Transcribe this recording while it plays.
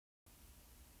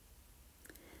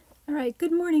All right,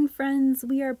 good morning, friends.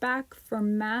 We are back for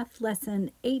math lesson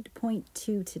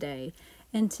 8.2 today.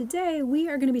 And today we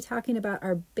are going to be talking about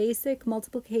our basic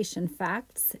multiplication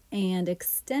facts and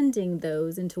extending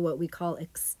those into what we call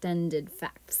extended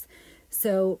facts.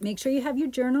 So make sure you have your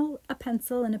journal, a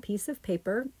pencil, and a piece of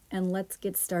paper, and let's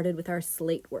get started with our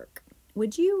slate work.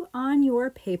 Would you, on your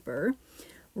paper,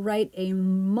 write a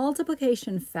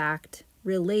multiplication fact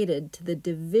related to the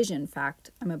division fact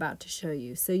I'm about to show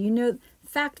you? So you know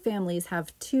fact families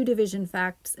have two division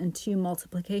facts and two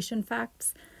multiplication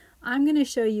facts. I'm going to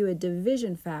show you a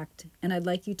division fact, and I'd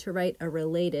like you to write a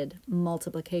related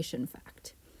multiplication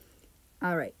fact.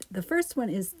 All right, the first one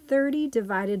is 30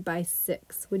 divided by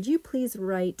 6. Would you please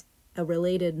write a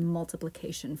related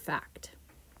multiplication fact?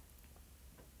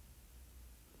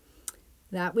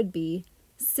 That would be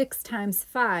 6 times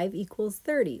 5 equals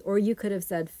 30, or you could have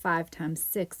said 5 times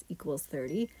 6 equals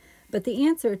 30, but the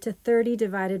answer to 30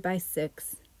 divided by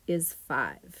 6 is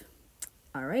 5.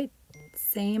 All right,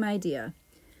 same idea.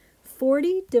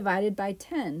 40 divided by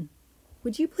 10.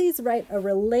 Would you please write a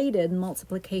related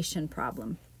multiplication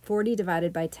problem? 40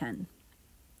 divided by 10.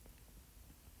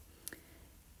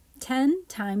 10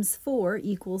 times 4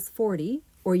 equals 40,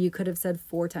 or you could have said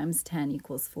 4 times 10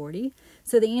 equals 40.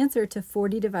 So the answer to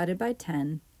 40 divided by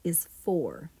 10 is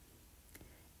 4.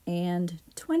 And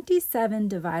 27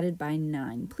 divided by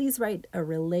 9. Please write a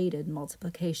related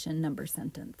multiplication number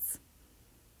sentence.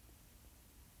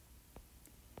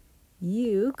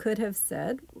 You could have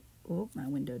said, oh, my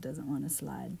window doesn't want to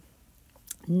slide.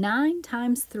 9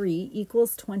 times 3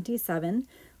 equals 27.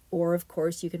 Or, of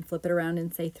course, you can flip it around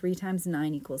and say 3 times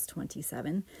 9 equals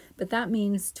 27. But that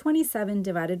means 27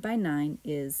 divided by 9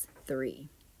 is 3.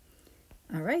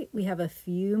 All right, we have a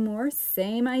few more.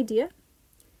 Same idea.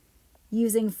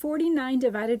 Using 49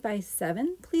 divided by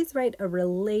 7, please write a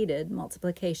related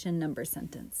multiplication number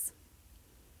sentence.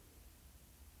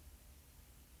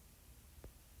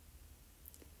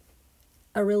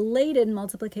 A related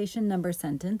multiplication number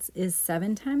sentence is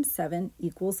 7 times 7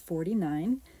 equals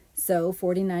 49. So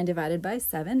 49 divided by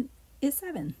 7 is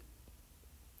 7.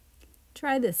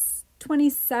 Try this.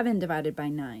 27 divided by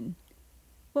 9.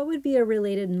 What would be a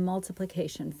related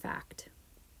multiplication fact?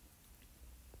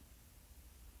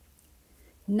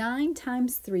 9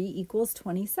 times 3 equals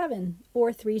 27,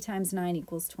 or 3 times 9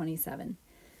 equals 27.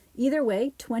 Either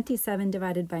way, 27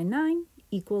 divided by 9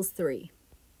 equals 3.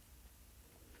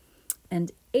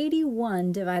 And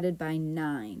 81 divided by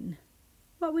 9.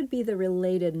 What would be the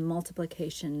related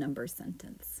multiplication number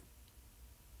sentence?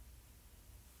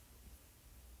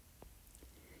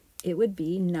 It would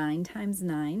be 9 times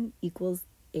 9 equals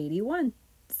 81.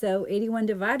 So 81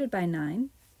 divided by 9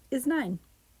 is 9.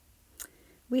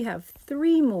 We have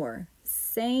 3 more.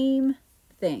 Same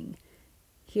thing.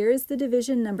 Here's the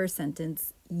division number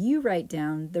sentence. You write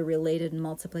down the related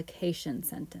multiplication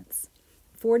sentence.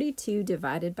 42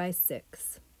 divided by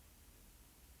 6.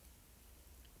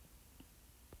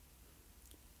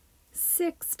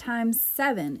 6 times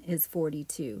 7 is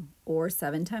 42, or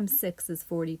 7 times 6 is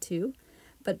 42,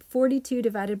 but 42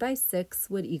 divided by 6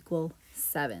 would equal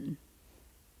 7.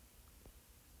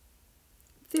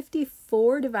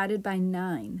 54 divided by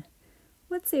 9.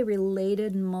 What's a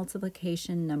related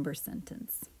multiplication number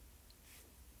sentence?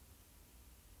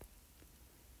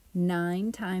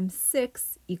 9 times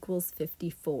 6 equals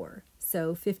 54.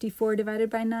 So 54 divided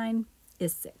by 9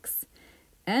 is 6.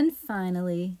 And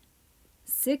finally,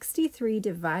 63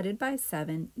 divided by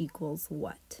 7 equals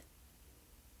what?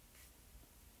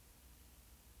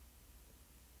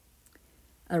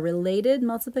 A related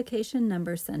multiplication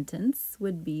number sentence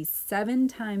would be 7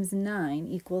 times 9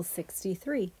 equals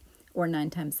 63, or 9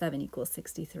 times 7 equals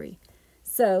 63.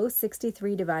 So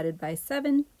 63 divided by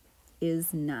 7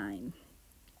 is 9.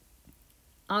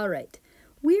 All right,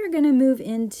 we are going to move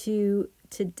into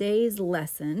today's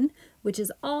lesson, which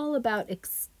is all about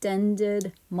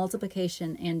extended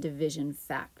multiplication and division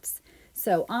facts.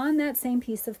 So on that same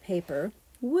piece of paper,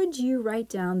 would you write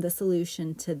down the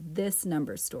solution to this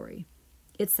number story?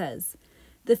 It says,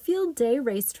 the field day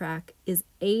racetrack is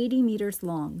 80 meters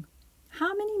long.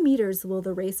 How many meters will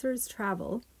the racers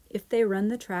travel if they run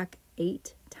the track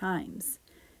 8 times?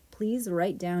 Please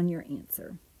write down your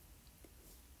answer.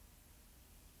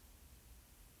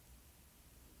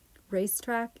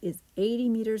 Racetrack is 80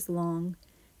 meters long.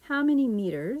 How many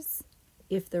meters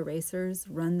if the racers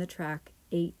run the track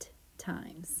 8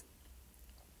 times?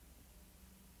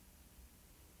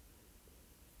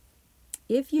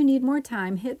 If you need more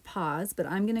time, hit pause, but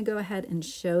I'm going to go ahead and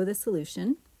show the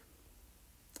solution.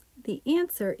 The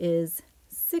answer is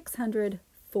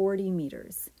 640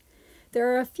 meters.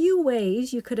 There are a few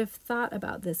ways you could have thought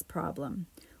about this problem.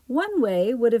 One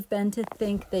way would have been to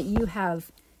think that you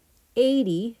have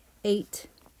 80 8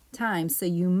 times, so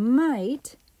you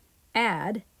might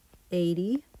add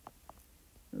 80,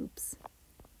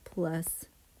 plus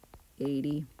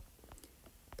 80,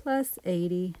 plus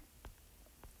 80,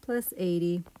 plus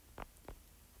 80,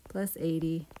 plus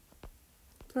 80,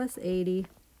 plus 80,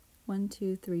 1,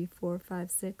 2, 3, 4,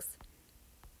 5, 6,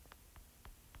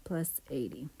 plus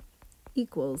 80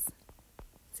 equals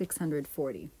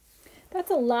 640.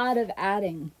 That's a lot of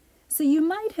adding. So you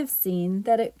might have seen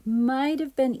that it might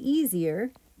have been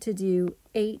easier to do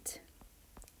 8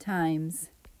 times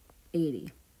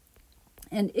 80.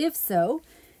 And if so,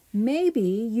 maybe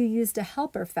you used a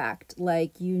helper fact,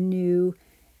 like you knew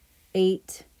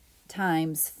 8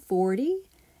 times 40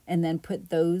 and then put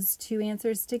those two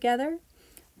answers together.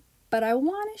 But I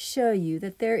want to show you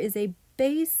that there is a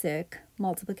basic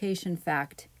multiplication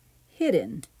fact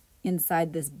hidden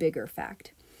inside this bigger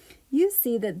fact. You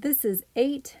see that this is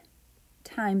 8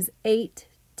 times 8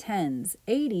 tens.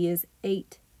 80 is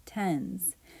 8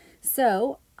 tens.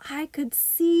 So I could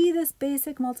see this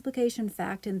basic multiplication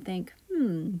fact and think,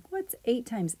 what's 8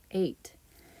 times 8?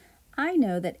 I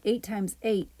know that 8 times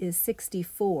 8 is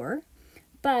 64,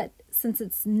 but since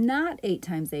it's not 8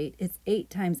 times 8, it's 8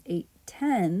 times 8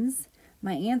 tens,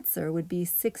 my answer would be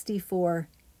 64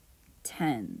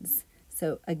 tens.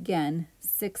 So again,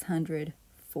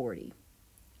 640.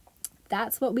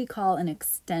 That's what we call an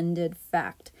extended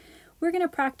fact. We're going to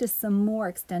practice some more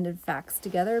extended facts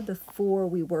together before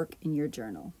we work in your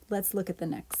journal. Let's look at the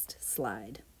next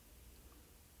slide.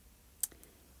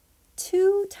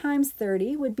 2 times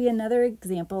 30 would be another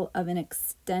example of an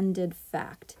extended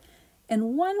fact.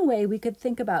 And one way we could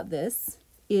think about this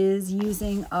is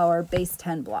using our base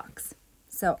 10 blocks.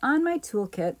 So on my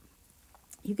toolkit,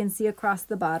 you can see across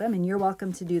the bottom, and you're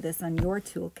welcome to do this on your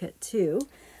toolkit too,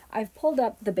 I've pulled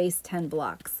up the base 10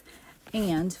 blocks.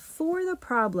 And for the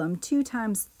problem 2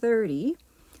 times 30,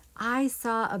 I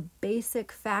saw a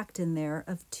basic fact in there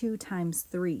of 2 times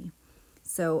 3.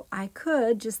 So I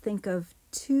could just think of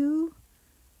 2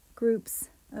 groups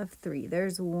of 3.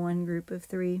 There's one group of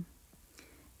 3.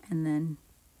 And then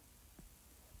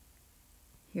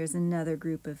here's another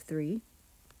group of 3.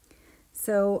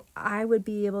 So I would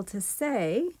be able to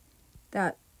say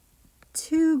that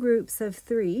 2 groups of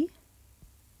 3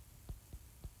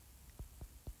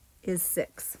 is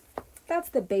 6. That's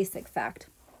the basic fact.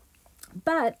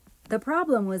 But the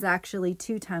problem was actually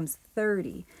 2 times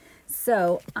 30.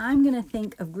 So I'm going to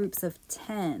think of groups of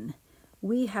 10.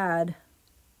 We had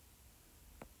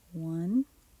 1,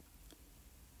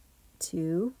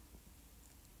 2,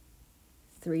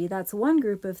 3. That's one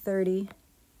group of 30.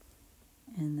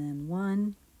 And then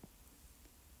 1,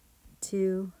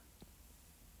 2,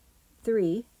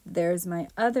 3. There's my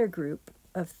other group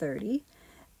of 30.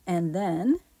 And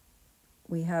then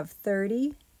we have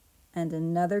 30 and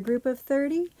another group of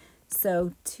 30.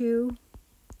 So 2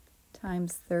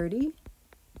 times 30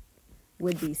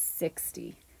 would be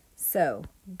 60. So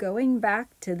going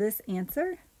back to this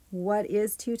answer, what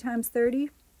is 2 times 30?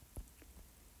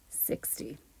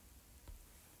 60.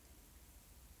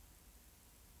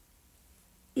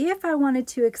 If I wanted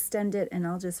to extend it, and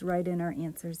I'll just write in our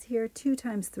answers here, 2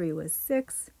 times 3 was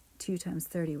 6, 2 times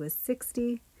 30 was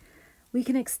 60. We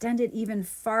can extend it even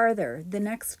farther. The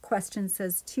next question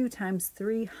says 2 times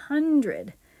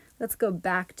 300. Let's go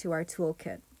back to our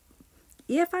toolkit.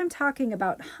 If I'm talking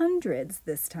about hundreds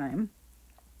this time,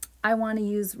 I want to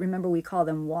use, remember we call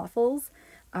them waffles,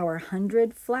 our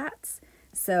 100 flats.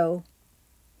 So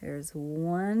there's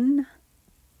 1,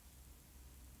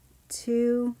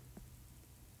 2,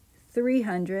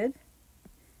 300,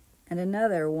 and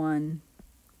another 1,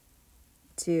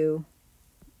 2,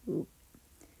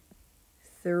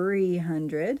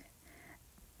 300.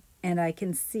 And I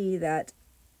can see that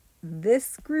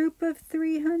this group of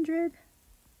 300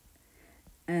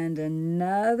 and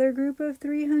another group of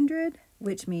 300,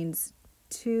 which means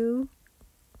 2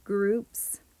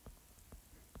 groups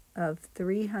of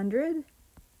 300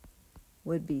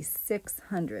 would be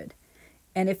 600.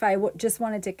 And if I just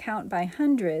wanted to count by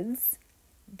hundreds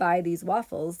by these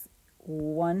waffles,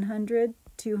 100,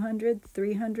 200,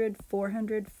 300,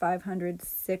 400, 500,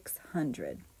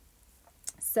 600.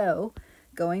 So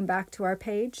going back to our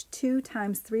page, 2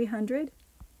 times 300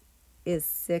 is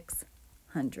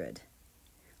 600.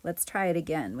 Let's try it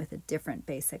again with a different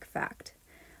basic fact.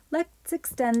 Let's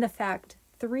extend the fact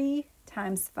 3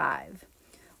 times 5.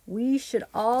 We should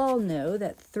all know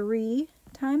that 3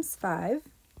 times 5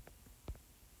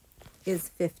 is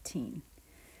 15.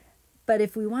 But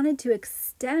if we wanted to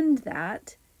extend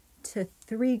that to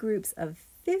 3 groups of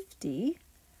 50,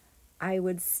 I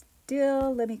would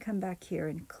still, let me come back here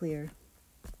and clear.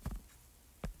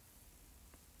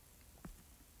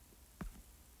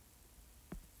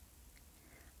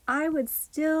 I would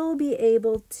still be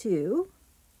able to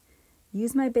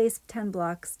use my base 10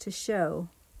 blocks to show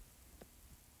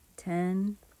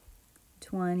 10,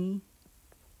 20,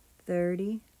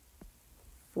 30,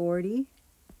 40,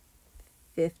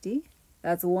 50.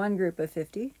 That's one group of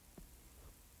 50.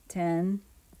 10,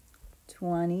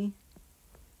 20,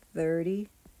 30,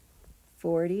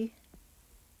 40,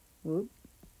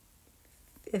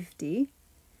 50.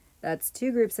 That's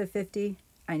two groups of 50.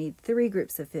 I need three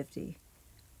groups of 50.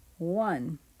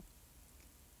 1,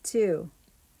 2,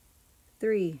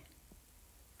 3,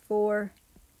 4,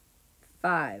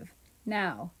 5.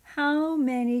 Now, how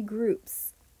many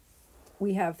groups?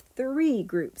 We have three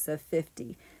groups of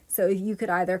 50. So you could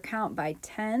either count by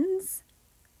tens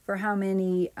for how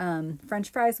many French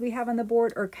fries we have on the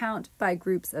board, or count by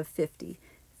groups of 50.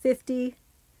 50,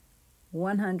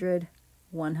 100,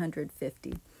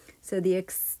 150. So the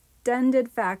extended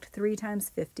fact 3 times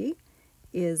 50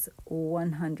 is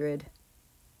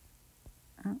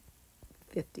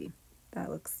 150.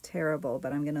 That looks terrible,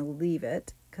 but I'm going to leave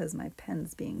it because my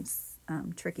pen's being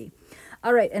tricky.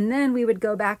 All right, and then we would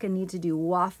go back and need to do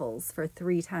waffles for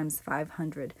 3 times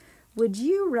 500. Would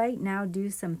you right now do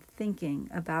some thinking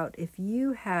about if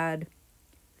you had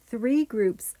 3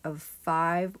 groups of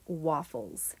 5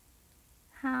 waffles?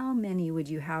 How many would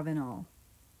you have in all?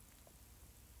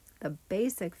 The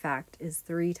basic fact is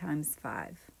 3 times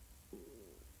 5.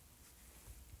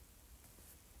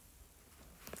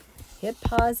 Hit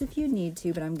pause if you need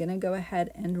to, but I'm going to go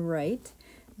ahead and write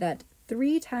that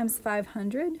 3 times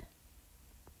 500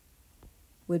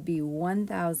 would be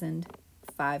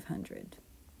 1,500.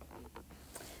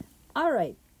 All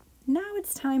right, now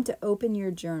it's time to open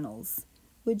your journals.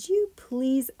 Would you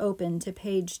please open to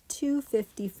page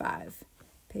 255?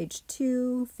 Page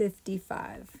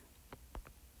 255.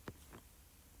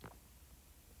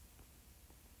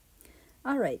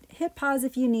 All right, hit pause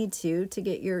if you need to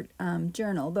get your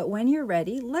journal, but when you're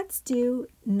ready, let's do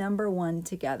number 1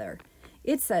 together.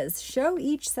 It says, show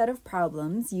each set of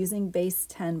problems using base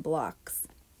 10 blocks.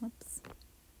 Whoops.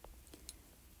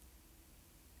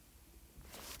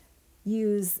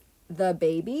 Use the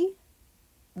baby,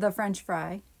 the French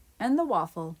fry, and the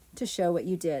waffle to show what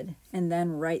you did, and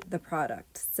then write the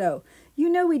product. So you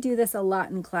know we do this a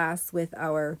lot in class with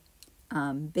our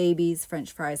babies,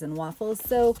 French fries, and waffles.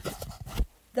 So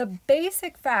the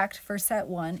basic fact for set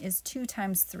 1 is 2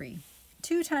 times 3.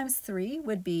 2 times 3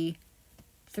 would be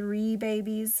 3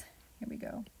 babies. Here we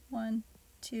go. 1,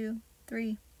 2,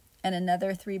 3. And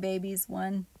another 3 babies.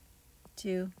 1,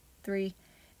 2, 3.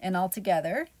 And all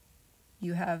together,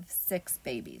 you have 6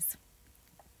 babies.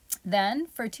 Then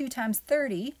for 2 times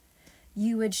 30,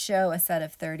 you would show a set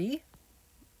of 30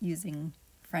 using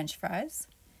French fries,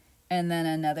 and then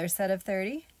another set of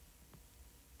 30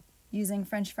 using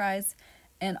French fries,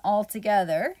 and all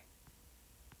together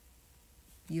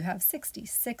you have 60.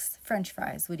 6 French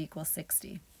fries would equal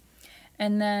 60.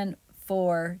 And then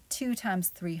for 2 times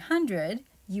 300,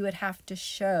 you would have to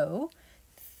show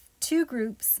 2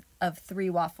 groups of 3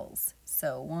 waffles.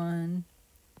 So 1,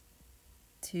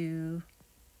 2,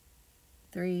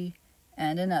 3,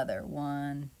 and another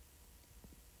 1,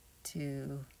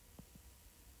 2,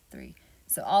 3.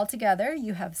 So all together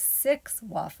you have 6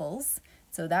 waffles.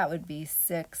 So that would be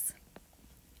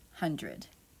 600.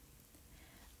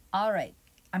 All right,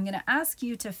 I'm going to ask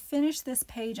you to finish this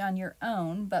page on your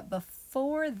own, but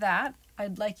before that,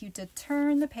 I'd like you to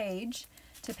turn the page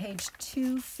to page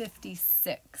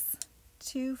 256.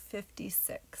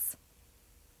 256.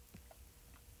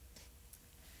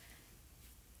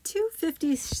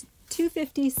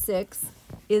 256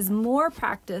 is more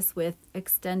practice with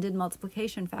extended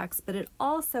multiplication facts, but it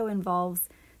also involves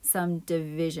some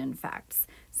division facts.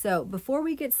 So before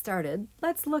we get started,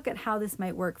 let's look at how this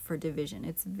might work for division.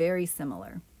 It's very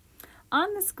similar.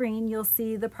 On the screen, you'll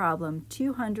see the problem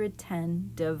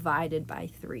 210 divided by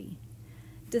 3.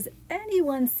 Does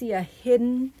anyone see a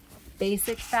hidden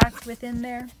basic fact within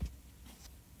there?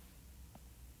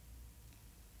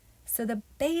 So the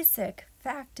basic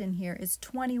fact in here is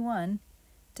 21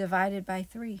 divided by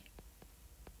 3.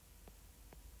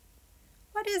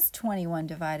 What is 21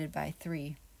 divided by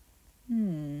 3?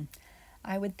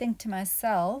 I would think to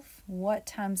myself, what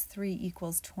times 3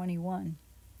 equals 21?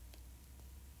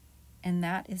 And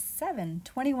that is 7.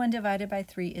 21 divided by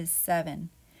 3 is 7.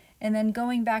 And then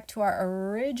going back to our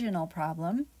original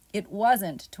problem, it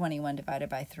wasn't 21 divided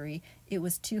by 3, it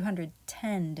was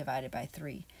 210 divided by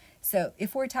 3. So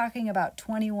if we're talking about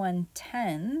 21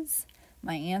 tens,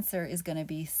 my answer is going to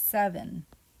be 7.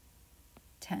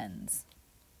 tens,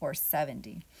 or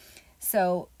 70.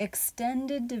 So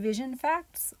extended division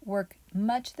facts work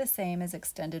much the same as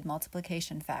extended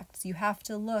multiplication facts. You have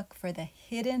to look for the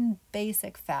hidden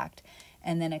basic fact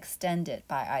and then extend it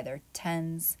by either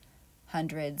tens,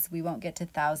 hundreds. We won't get to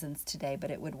thousands today,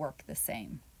 but it would work the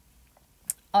same.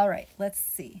 All right, let's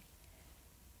see.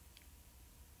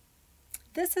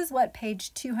 This is what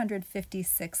page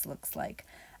 256 looks like.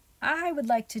 I would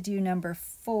like to do number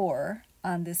 4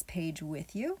 on this page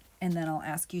with you, and then I'll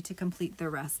ask you to complete the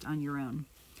rest on your own.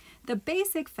 The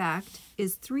basic fact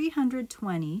is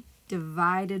 320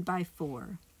 divided by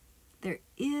 4. There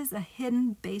is a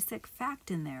hidden basic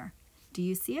fact in there. Do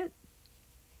you see it?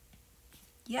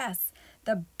 Yes,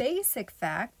 the basic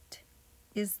fact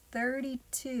is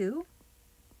 32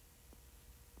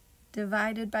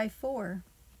 divided by 4.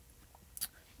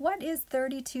 What is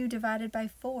 32 divided by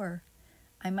 4?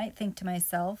 I might think to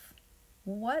myself,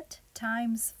 what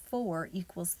times 4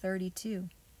 equals 32?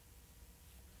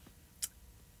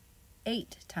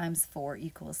 8 times 4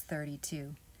 equals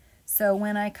 32. So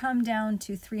when I come down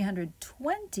to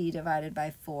 320 divided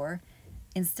by 4,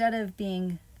 instead of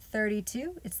being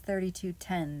 32, it's 32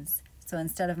 tens. So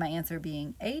instead of my answer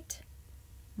being 8,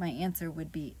 my answer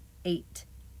would be 8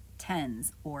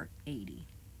 tens, or 80.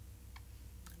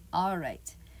 All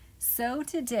right. So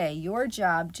today, your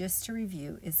job, just to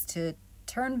review, is to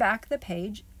turn back the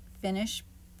page, finish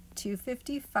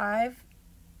 255.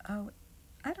 Oh,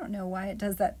 I don't know why it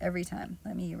does that every time.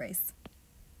 Let me erase.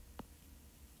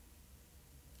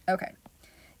 Okay.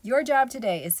 Your job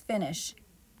today is finish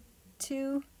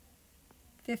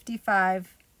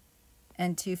 255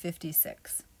 and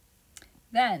 256.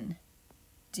 Then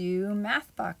do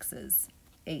math boxes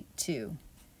 8-2.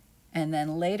 And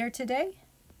then later today,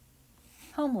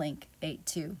 HomeLink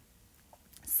 8-2.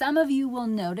 Some of you will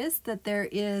notice that there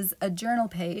is a journal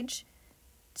page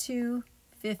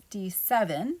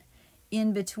 257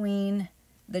 in between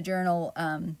the journal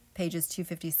pages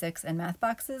 256 and math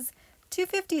boxes.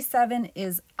 257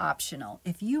 is optional.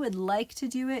 If you would like to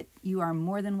do it, you are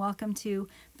more than welcome to,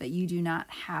 but you do not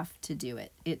have to do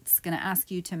it. It's going to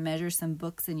ask you to measure some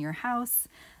books in your house,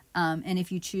 and if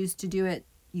you choose to do it,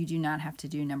 you do not have to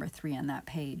do number 3 on that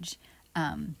page.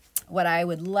 What I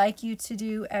would like you to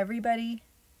do, everybody,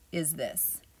 is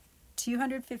this: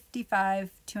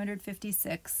 255,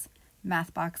 256,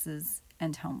 math boxes,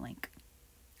 and HomeLink.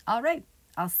 All right,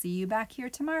 I'll see you back here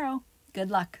tomorrow.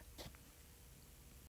 Good luck.